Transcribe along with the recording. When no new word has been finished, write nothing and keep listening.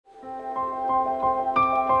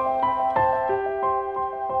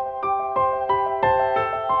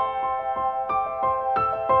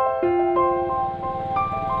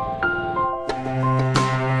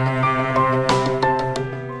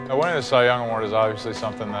Cy Young Award is obviously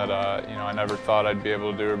something that I never thought I'd be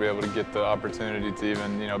able to do or be able to get the opportunity to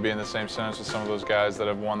even be in the same sentence with some of those guys that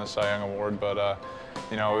have won the Cy Young Award. But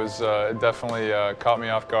it definitely caught me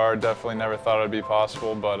off guard. Definitely never thought it'd be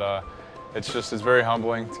possible. But it's very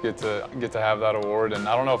humbling to get to have that award, and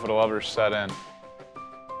I don't know if it'll ever set in.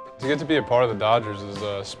 To get to be a part of the Dodgers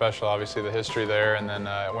is special, obviously the history there, and then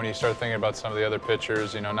when you start thinking about some of the other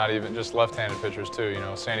pitchers, not even just left-handed pitchers too.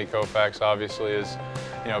 Sandy Koufax obviously has,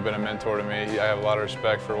 been a mentor to me. I have a lot of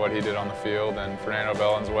respect for what he did on the field, and Fernando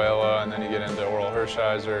Valenzuela, and then you get into Oral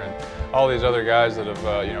Hershiser and all these other guys that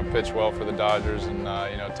have, pitched well for the Dodgers and,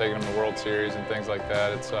 taken them to World Series and things like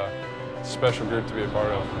that. It's a special group to be a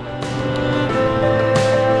part of.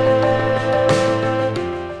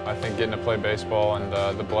 I think getting to play baseball and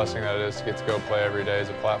the blessing that it is to get to go play every day is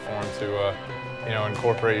a platform to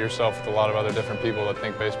incorporate yourself with a lot of other different people that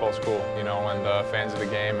think baseball's cool, and fans of the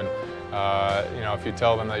game. And if you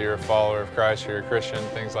tell them that you're a follower of Christ or you're a Christian,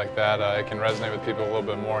 things like that, it can resonate with people a little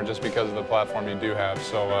bit more just because of the platform you do have.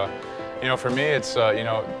 So, for me, it's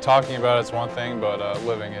talking about it's one thing, but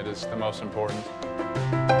living it is the most important.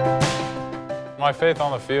 My faith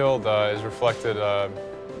on the field is reflected.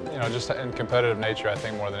 Just in competitive nature, I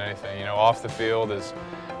think, more than anything. Off the field is,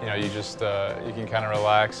 you can kind of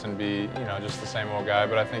relax and be, just the same old guy.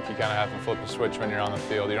 But I think you kind of have to flip a switch when you're on the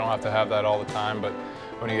field. You don't have to have that all the time, but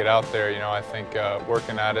when you get out there, I think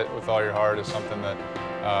working at it with all your heart is something that,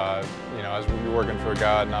 as you're working for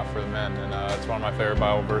God, not for the men. And it's one of my favorite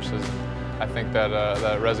Bible verses. I think that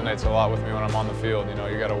that resonates a lot with me when I'm on the field. You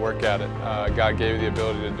got to work at it. God gave you the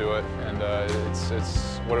ability to do it, and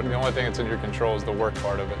the only thing that's in your control is the work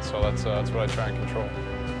part of it. So that's what I try and control.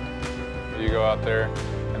 You go out there,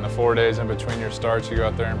 and the 4 days in between your starts, you go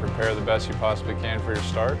out there and prepare the best you possibly can for your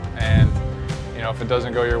start. And if it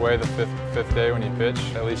doesn't go your way the fifth day when you pitch,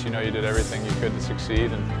 at least you did everything you could to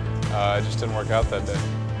succeed, and it just didn't work out that day.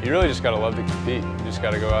 You really just got to love to compete. You just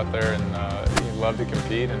got to go out there and you love to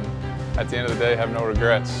compete, and at the end of the day, have no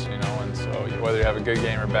regrets, and so whether you have a good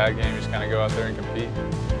game or a bad game, you just kind of go out there and compete.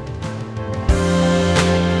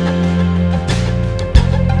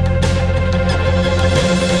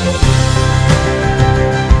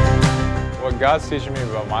 What God's teaching me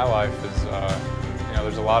about my life is,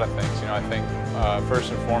 there's a lot of things. I think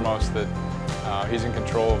first and foremost that He's in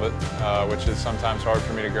control of it, which is sometimes hard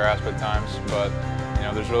for me to grasp at times, but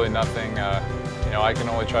there's really nothing. I can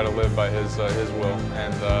only try to live by His will,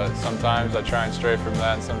 and sometimes I try and stray from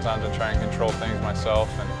that, and sometimes I try and control things myself,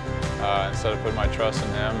 and instead of putting my trust in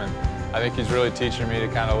Him. And I think He's really teaching me to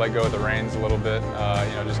kind of let go of the reins a little bit,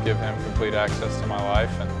 just give Him complete access to my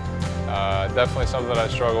life, and definitely something that I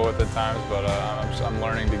struggle with at times, but I'm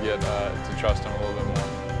learning to get to trust Him a little bit more.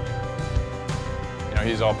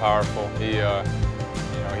 He's all powerful. He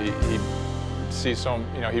sees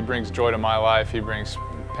He brings joy to my life. He brings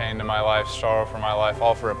pain to my life, sorrow for my life,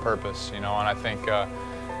 all for a purpose, and I think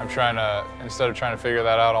I'm trying to, instead of trying to figure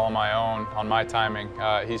that out all on my own, on my timing,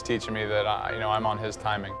 He's teaching me that, I'm on His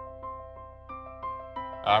timing.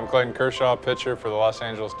 I'm Clayton Kershaw, pitcher for the Los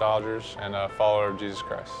Angeles Dodgers and a follower of Jesus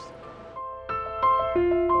Christ.